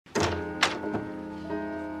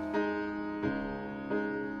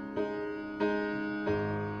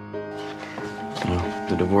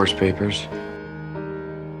the divorce papers.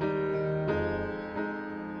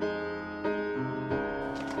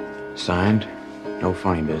 Signed. No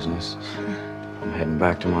funny business. I'm heading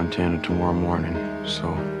back to Montana tomorrow morning,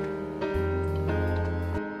 so...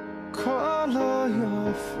 Call all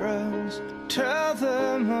your friends, tell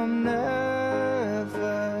them I'm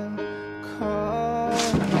never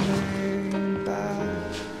coming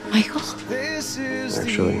back. Michael? This is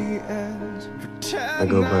Actually, the end. I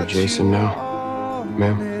go by Jason now,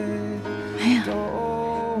 ma'am. Man.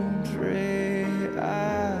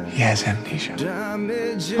 He has amnesia.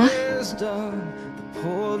 What? I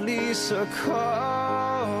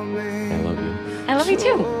love you. I love you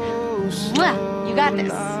too. Mwah. You got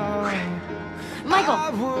this. Michael,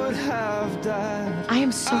 I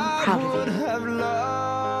am so proud of you. have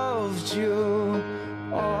loved you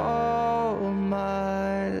all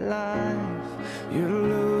my life. You're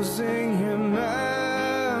losing your memory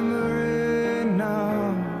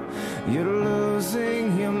now. You're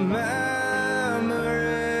losing your memory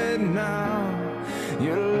now.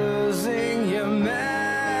 You're losing your memory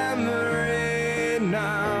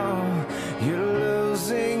now. You're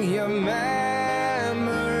losing your memory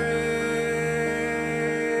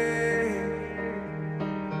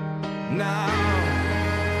now.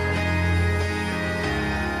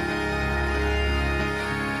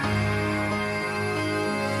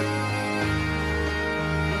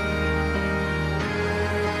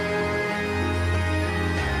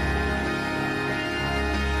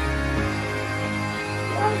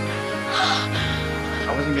 I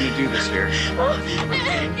wasn't gonna do this here.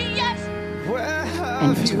 Yes!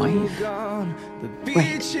 And his wife.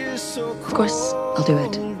 Right. Of course, I'll do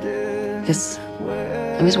it. Because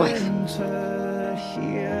I'm his wife.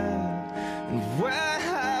 Where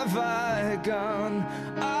have I gone?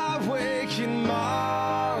 I wake in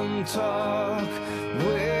Montauk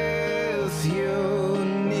with you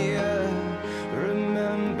near.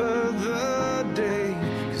 Remember the day.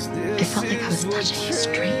 I felt like I was touching a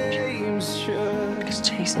stranger. Because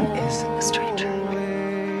Jason is a stranger.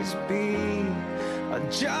 I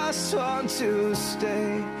just want to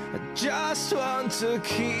stay. I just want to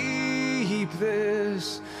keep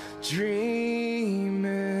this dream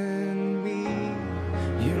in me.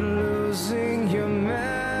 You're losing your memory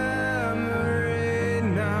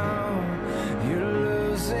now. You're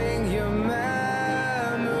losing your memory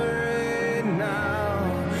now.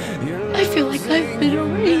 I feel like I've been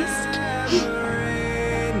erased.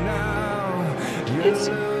 It's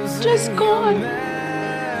just gone.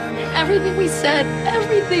 Everything we said,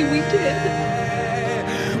 everything we did.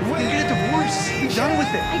 Then get a divorce. Be done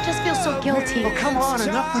with it. I just feel so guilty. Oh, come on.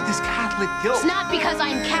 Enough with this Catholic guilt. It's not because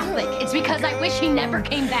I'm Catholic. It's because I wish he never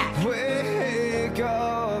came back. Wake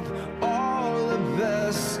up, all the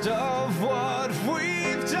best of what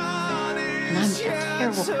we've done. And I'm a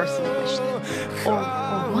terrible person to wish that. Or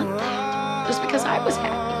want that. Just because I was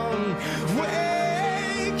happy.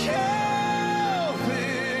 Wake up,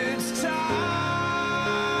 it's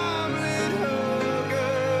time, little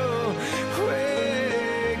girl.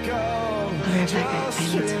 Wake up. I'll be right back. I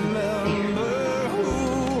need some beer.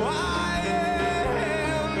 Who I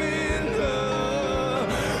am in the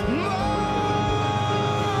morning.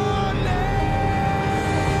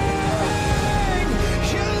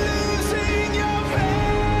 You're losing your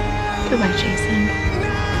memory Goodbye, Jason.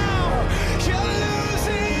 now. You're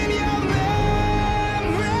losing your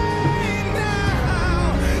memory now.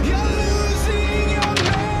 You're losing your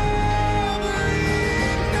memory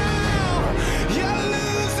now. You're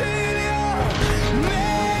losing your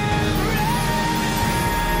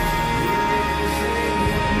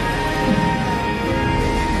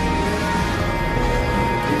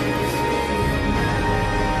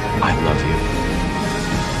I love you.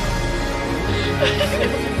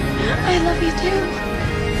 I love you too.